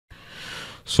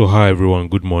So hi everyone,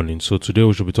 good morning. So today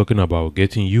we should be talking about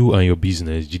getting you and your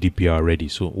business GDPR ready.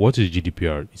 So what is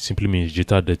GDPR? It simply means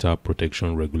data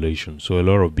protection regulation. So a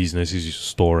lot of businesses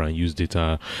store and use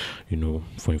data,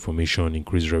 for information,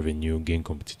 increase revenue, gain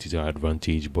competitive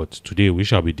advantage. But today we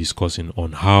shall be discussing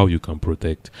on how you can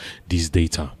protect this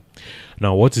data.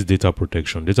 Now, what is data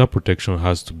protection? Data protection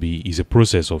is a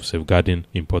process of safeguarding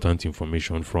important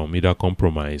information from either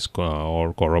compromise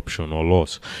or corruption or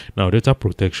loss. Now, data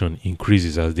protection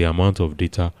increases as the amount of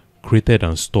data created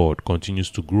and stored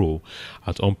continues to grow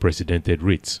at unprecedented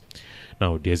rates.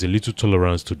 Now, there's a little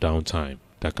tolerance to downtime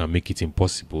that can make it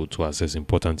impossible to access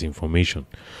important information.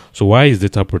 So why is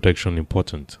data protection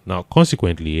important? Now,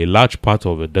 consequently, a large part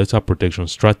of a data protection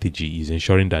strategy is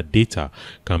ensuring that data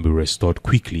can be restored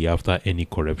quickly after any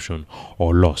corruption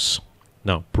or loss.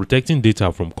 Now, protecting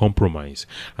data from compromise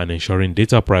and ensuring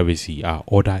data privacy are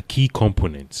other key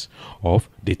components of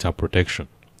data protection.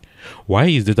 Why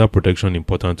is data protection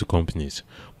important to companies?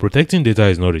 Protecting data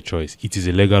is not a choice, it is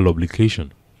a legal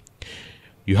obligation.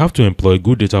 You have to employ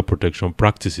good data protection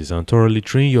practices and thoroughly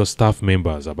train your staff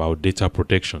members about data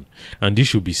protection. And this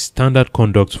should be standard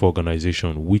conduct for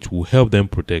organizations, which will help them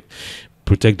protect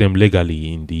them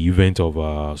legally in the event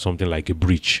of something like a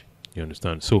breach. You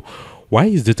understand? So why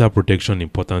is data protection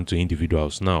important to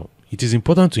individuals? Now, it is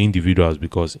important to individuals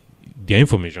because their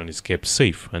information is kept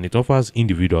safe and it offers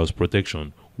individuals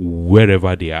protection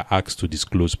wherever they are asked to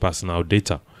disclose personal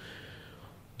data.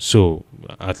 So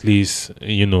at least,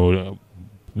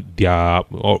 their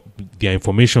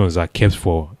informations are kept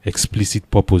for explicit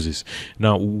purposes.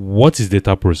 Now, what is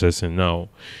data processing? Now,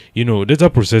 data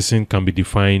processing can be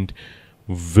defined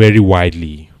very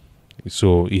widely.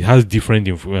 So it has different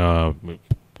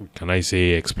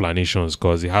explanations,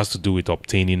 because it has to do with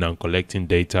obtaining and collecting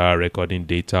data, recording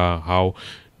data, how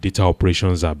data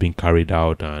operations are being carried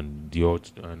out, and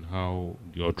how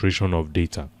the alteration of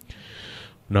data.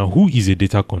 Now, who is a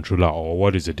data controller, or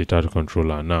what is a data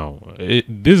controller? Now,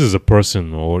 this is a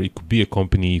person, or it could be a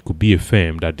company, it could be a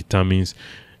firm that determines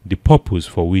the purpose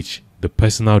for which the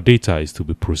personal data is to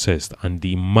be processed and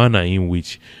the manner in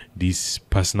which this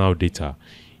personal data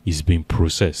is being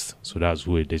processed. So that's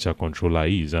who a data controller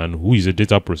is. And who is a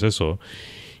data processor?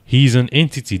 He is an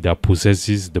entity that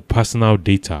possesses the personal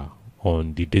data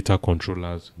on the data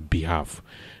controller's behalf.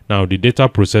 Now, the data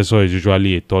processor is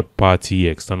usually a third party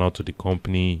external to the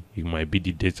company. It might be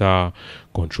the data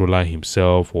controller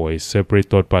himself or a separate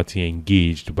third party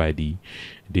engaged by the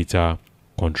data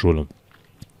controller.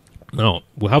 Now,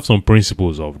 we have some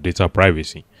principles of data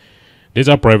privacy.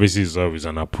 Data privacy is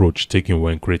an approach taken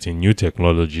when creating new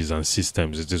technologies and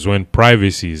systems. It is when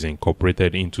privacy is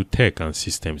incorporated into tech and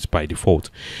systems by default.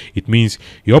 It means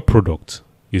your product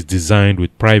is designed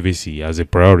with privacy as a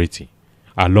priority,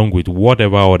 along with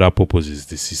whatever other purposes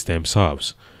the system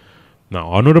serves.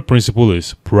 Now, another principle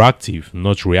is proactive,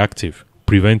 not reactive,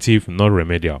 preventive, not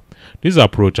remedial. This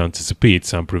approach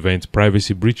anticipates and prevents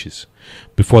privacy breaches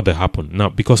before they happen. Now,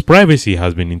 because privacy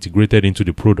has been integrated into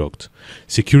the product,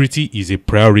 security is a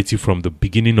priority from the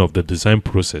beginning of the design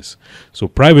process. So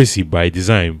privacy by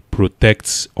design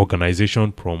protects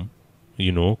organization from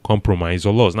compromise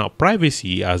or loss. Now,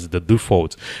 privacy as the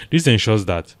default, this ensures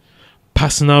that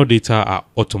personal data are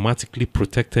automatically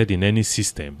protected in any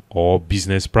system or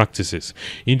business practices.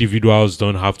 Individuals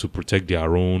don't have to protect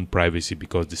their own privacy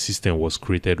because the system was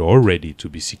created already to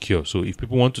be secure. So if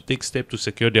people want to take steps to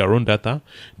secure their own data,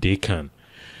 they can.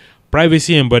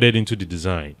 Privacy embedded into the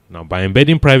design. Now, by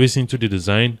embedding privacy into the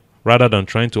design, rather than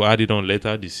trying to add it on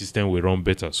later, the system will run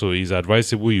better. So it's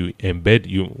advisable you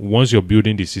once you're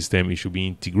building the system, it should be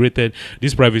integrated.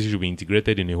 This privacy should be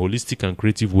integrated in a holistic and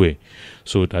creative way,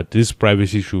 so that this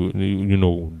privacy should,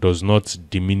 does not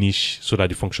diminish, so that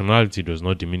the functionality does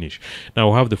not diminish. Now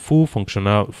we have the full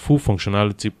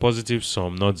functionality, positive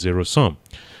sum, not zero sum.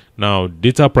 Now,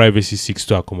 data privacy seeks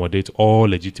to accommodate all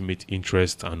legitimate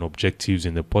interests and objectives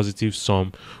in a positive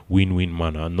sum win-win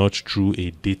manner, not through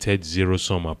a dated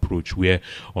zero-sum approach where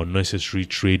unnecessary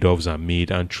trade-offs are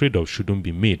made, and trade-offs shouldn't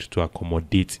be made to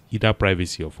accommodate either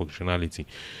privacy or functionality.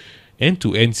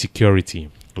 End-to-end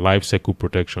security, life cycle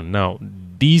protection. Now,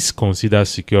 this considers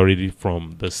security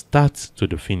from the start to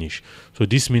the finish. So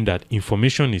this means that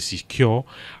information is secure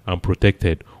and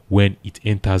protected when it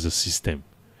enters the system.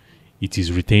 It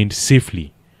is retained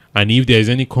safely, and if there is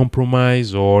any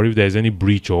compromise or if there is any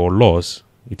breach or loss,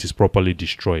 it is properly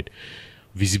destroyed.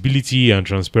 Visibility and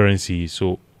transparency.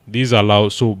 So these allow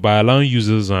so by allowing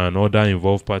users and other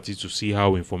involved parties to see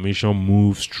how information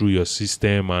moves through your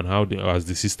system and how as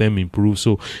the system improves.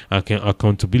 So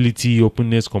accountability,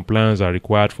 openness, compliance are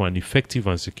required for an effective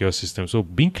and secure system. So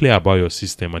being clear about your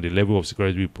system and the level of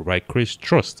security we provide creates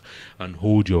trust and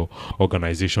hold your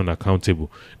organization accountable.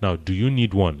 Now, do you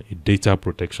need one? A data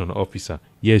protection officer?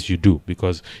 Yes, you do,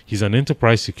 because he's an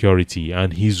enterprise security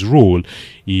and his role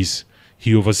is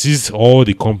he oversees all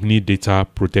the company data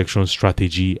protection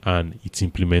strategy and its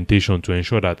implementation to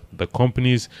ensure that the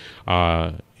companies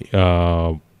has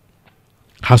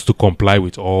to comply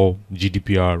with all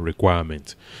GDPR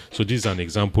requirements. So this is an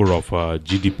example of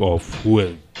GDPR of who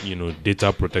a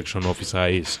data protection officer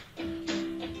is.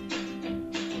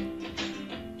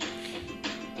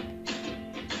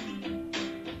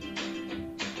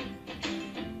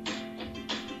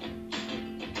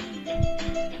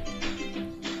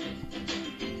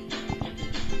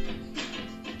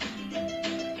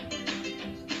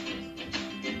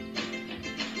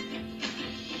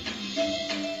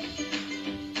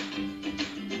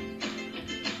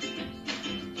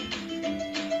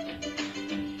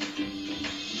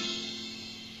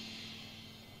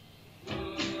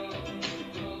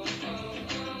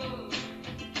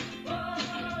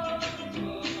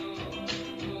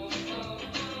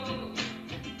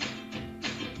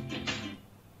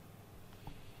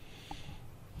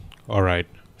 All right.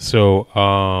 So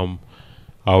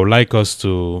I would like us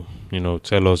to,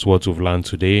 tell us what we've learned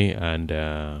today, and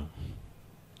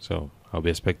so I'll be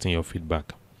expecting your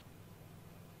feedback.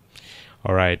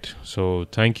 All right. So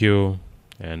thank you,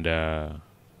 and I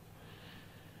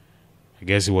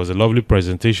guess it was a lovely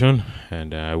presentation,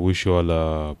 and I wish you all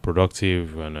a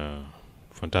productive and a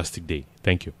fantastic day.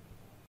 Thank you.